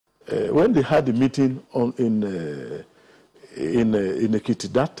when they had the meeting in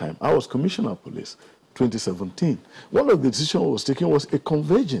Ekiti that time, I was Commissioner of Police, 2017. One of the decisions was taken was a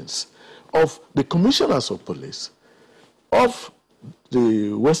convergence of the commissioners of police of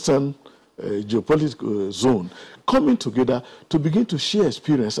the Western geopolitical zone coming together to begin to share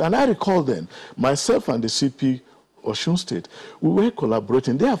experience. And I recall then, myself and the CP Osun State, we were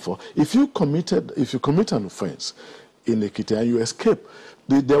collaborating. Therefore, if you commit an offense in Ekiti and you escape,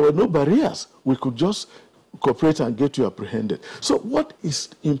 there were no barriers. We could just cooperate and get you apprehended. So what is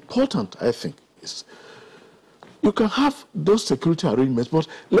important, I think, is you can have those security arrangements, but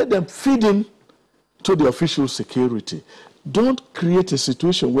let them feed in to the official security. Don't create a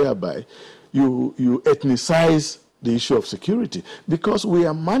situation whereby you ethnicize the issue of security, because we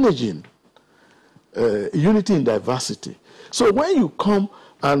are managing unity in diversity. So when you come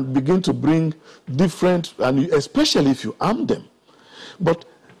and begin to bring different, and especially if you arm them, but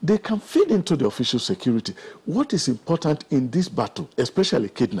they can feed into the official security. What is important in this battle, especially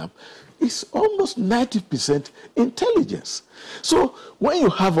kidnap, is almost 90% intelligence. So when you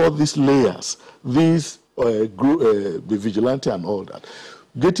have all these layers, these the vigilante and all that,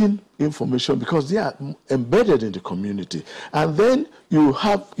 getting information because they are embedded in the community, and then you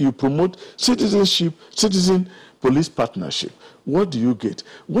promote citizenship, citizen-police partnership. What do you get?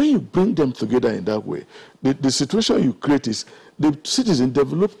 When you bring them together in that way, the situation you create is the citizens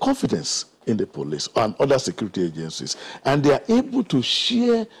develop confidence in the police and other security agencies, and they are able to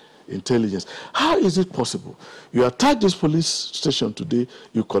share intelligence. How is it possible? You attack this police station today,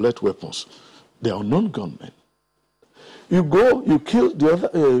 you collect weapons. They are unknown gunmen. You go, you kill the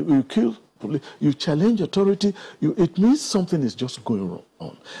other, you kill police, you challenge authority. It means something is just going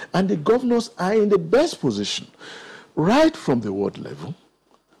on. And the governors are in the best position, right from the ward level,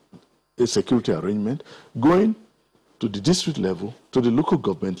 a security arrangement, going to the district level, to the local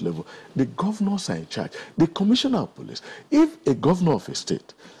government level. The governors are in charge. The commissioner of police. If a governor of a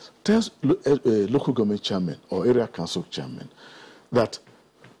state tells a local government chairman or area council chairman that,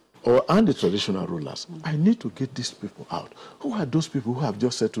 and the traditional rulers, I need to get these people out. Who are those people who have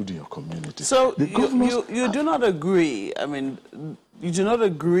just settled in your community? So you do not agree, I mean, you do not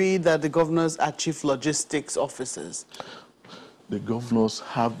agree that the governors are chief logistics officers? The governors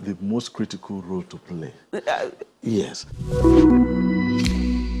have the most critical role to play. Yes.